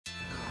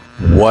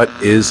What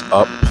is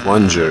up,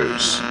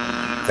 plungers?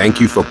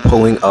 Thank you for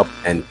pulling up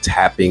and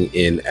tapping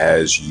in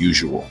as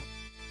usual.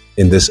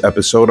 In this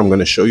episode, I'm going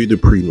to show you the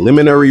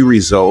preliminary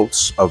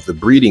results of the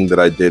breeding that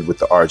I did with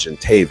the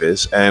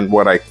Argentavis and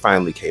what I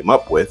finally came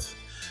up with.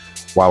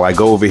 While I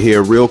go over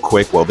here real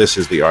quick, well, this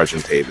is the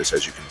Argentavis,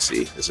 as you can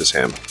see. This is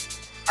him.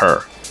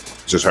 Her.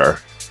 This is her,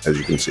 as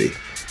you can see.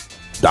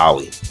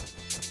 Dolly.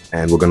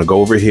 And we're going to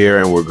go over here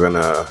and we're going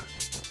to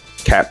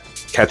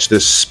catch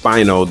this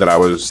Spino that I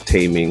was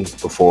taming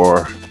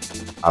before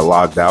I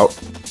logged out.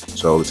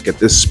 So let's get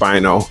this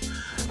Spino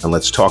and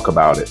let's talk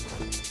about it.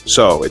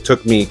 So it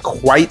took me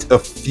quite a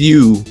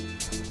few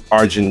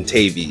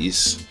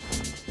Argentavis,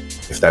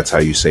 if that's how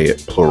you say it,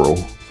 plural,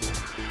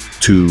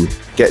 to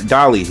get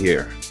Dolly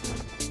here.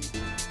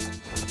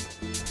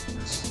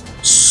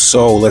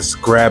 So let's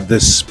grab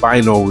this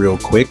Spino real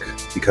quick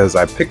because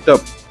I picked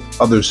up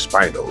other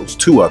Spinos,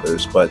 two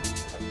others, but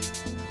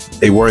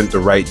they weren't the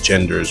right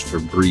genders for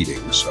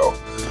breeding. So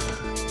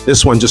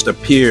this one just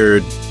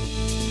appeared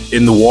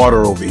in the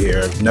water over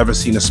here. Never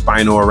seen a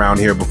Spino around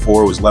here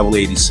before. It was level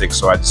 86,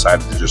 so I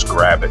decided to just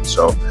grab it.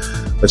 So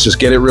let's just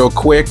get it real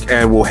quick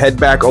and we'll head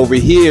back over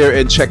here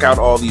and check out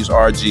all these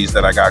RGs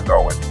that I got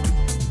going.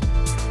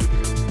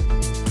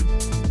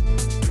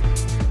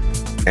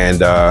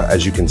 And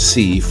as you can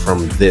see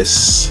from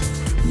this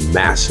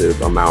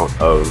massive amount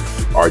of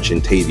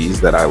Argentavis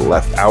that I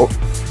left out,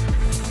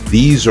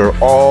 these are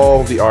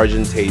all the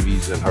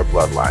Argentavis in her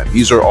bloodline.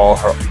 These are all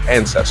her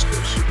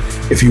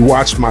ancestors. If you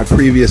watched my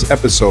previous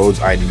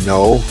episodes, I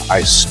know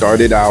I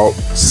started out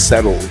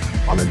settled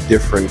on a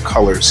different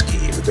color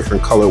scheme, a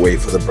different colorway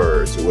for the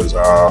birds. It was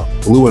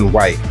blue and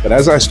white. But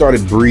as I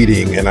started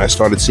breeding and I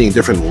started seeing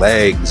different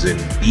legs and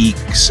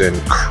beaks and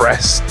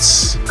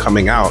crests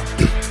coming out,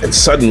 and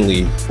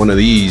suddenly one of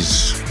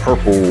these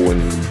purple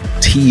and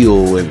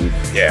teal, and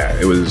yeah,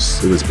 it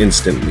was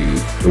instantly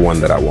the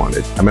one that I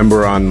wanted. I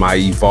remember on my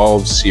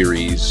Evolve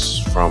series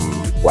from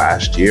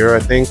last year, I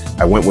think,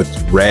 I went with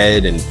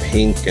red and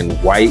pink and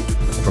white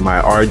for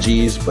my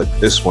RGs, but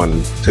this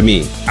one, to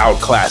me,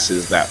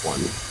 outclasses that one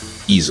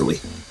easily.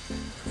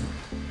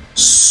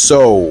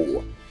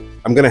 So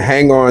I'm gonna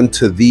hang on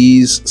to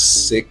these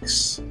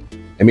 6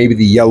 and maybe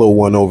the yellow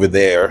one over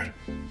there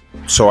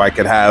so I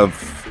could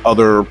have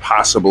other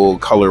possible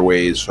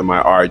colorways for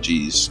my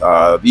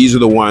RGs. These are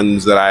the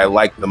ones that I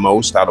like the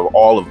most out of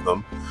all of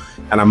them.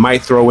 And I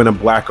might throw in a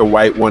black or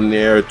white one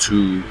there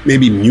to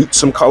maybe mute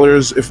some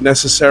colors if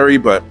necessary.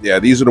 But yeah,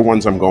 these are the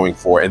ones I'm going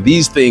for. And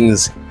these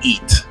things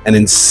eat an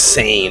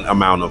insane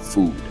amount of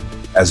food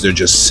as they're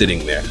just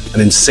sitting there.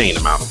 An insane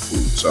amount of food.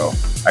 So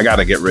I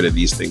gotta get rid of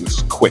these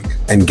things quick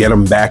and get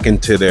them back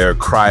into their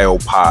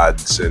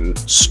cryopods and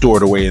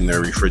stored away in their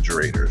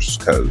refrigerators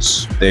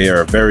because they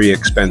are very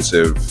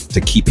expensive to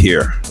keep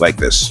here like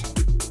this.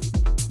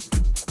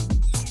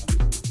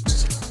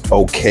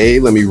 Okay,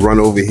 let me run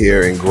over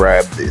here and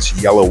grab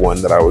this yellow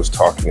one that I was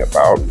talking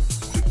about,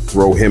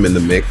 throw him in the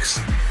mix,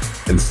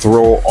 and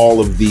throw all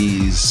of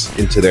these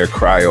into their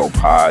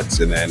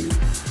cryopods and then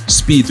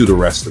speed through the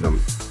rest of them.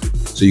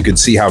 So you can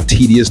see how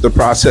tedious the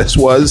process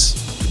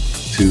was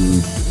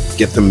to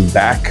get them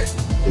back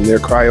in their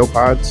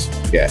cryopods.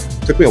 Yeah,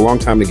 it took me a long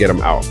time to get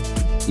them out,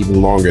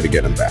 even longer to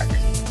get them back.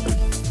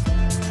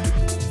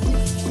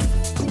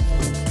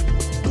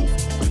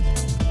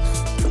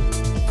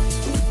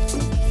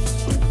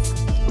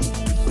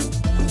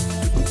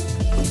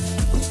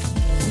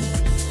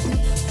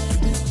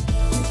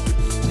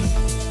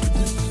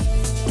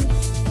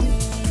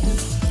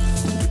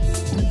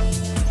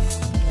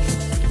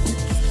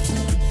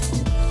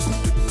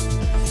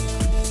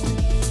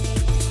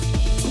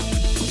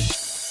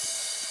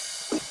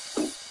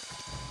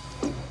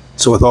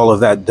 So with all of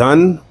that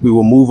done, we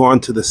will move on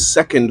to the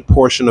second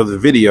portion of the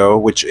video,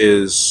 which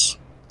is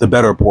the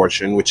better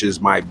portion, which is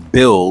my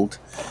build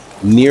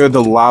near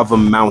the lava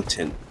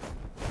mountain.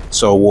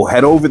 So we'll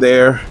head over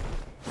there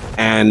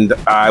and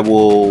I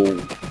will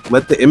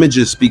let the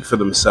images speak for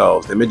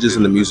themselves. The images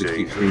and the music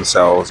speak for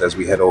themselves as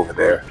we head over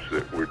there.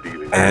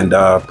 And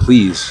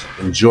please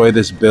enjoy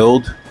this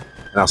build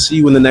and I'll see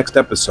you in the next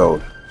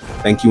episode.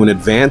 Thank you in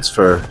advance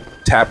for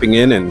tapping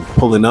in and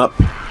pulling up.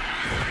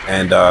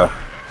 And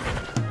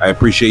I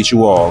appreciate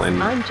you all,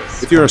 and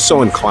if you're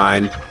so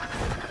inclined,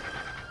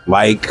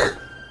 like,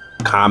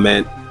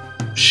 comment,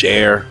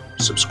 share,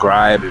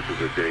 subscribe.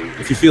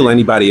 If you feel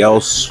anybody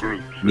else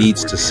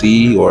needs to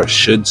see or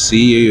should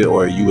see,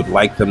 or you would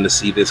like them to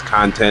see this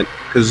content,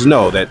 because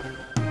know that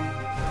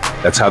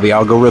that's how the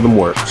algorithm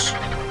works.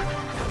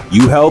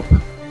 You help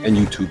and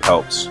YouTube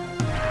helps.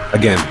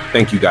 Again,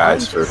 thank you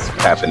guys for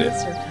tapping in.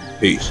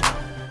 Peace.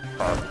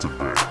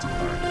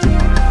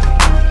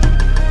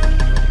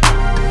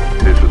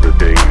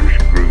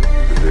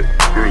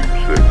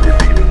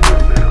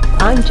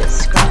 I'm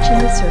just scratching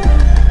the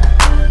surface.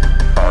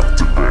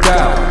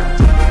 Down.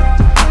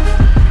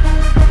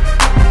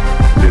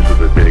 This is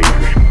a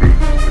dangerous group,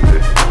 and the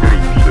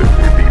groups that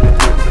we're dealing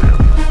with now.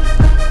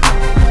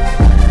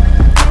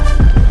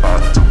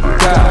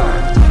 Down.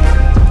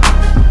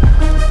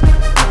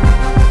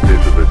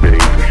 This is a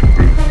dangerous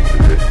group,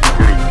 and the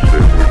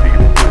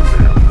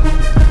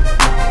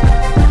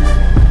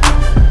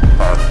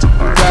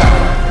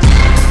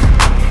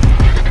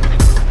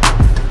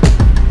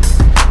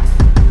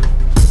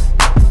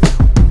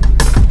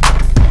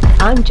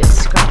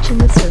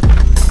the surface.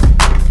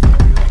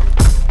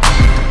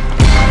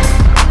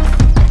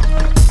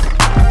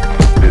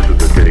 This is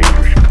a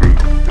dangerous group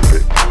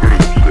that we're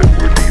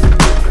dealing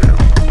with now.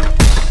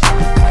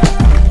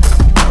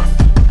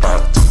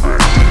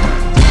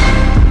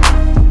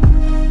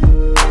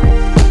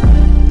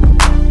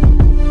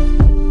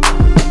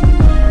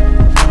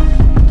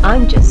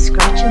 I'm just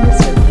scratching the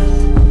surface.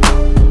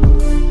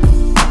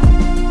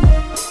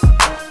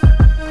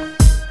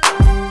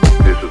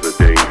 This is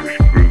a dangerous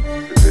group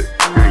that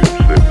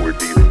we're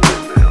dealing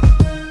with now.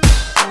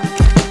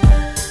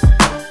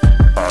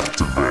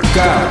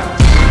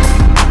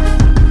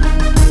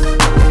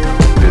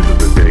 This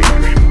is a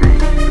dangerous group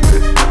that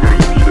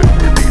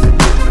we're dealing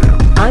with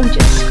now. I'm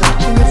just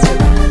scratching the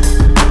surface.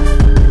 This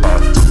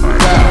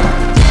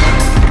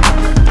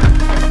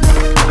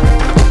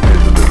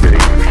is a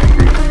dangerous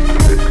group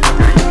that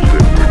we're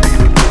dealing with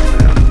now.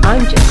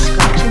 I'm just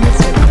scratching the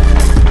surface.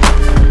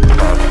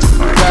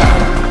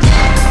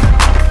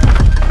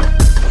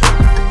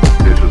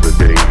 This is a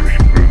dangerous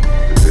group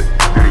that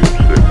we're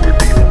dealing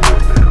with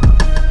now.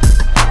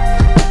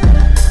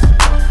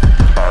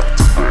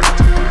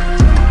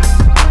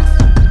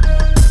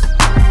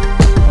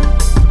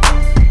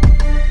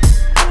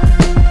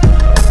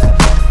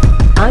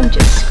 I'm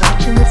just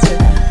scratching the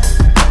surface.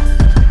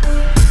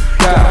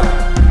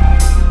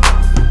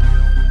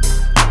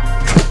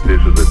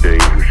 This is a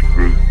dangerous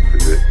group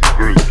that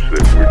we're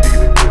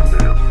dealing with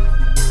now.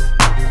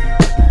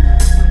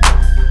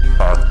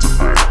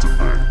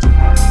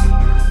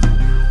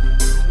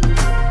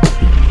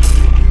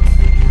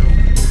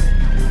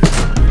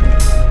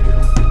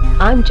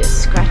 I'm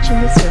just scratching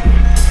the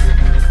surface.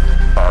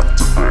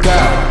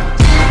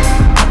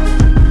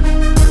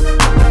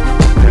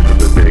 This is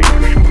a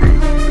dangerous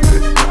group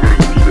that we're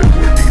dealing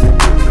with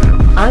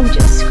now. I'm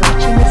just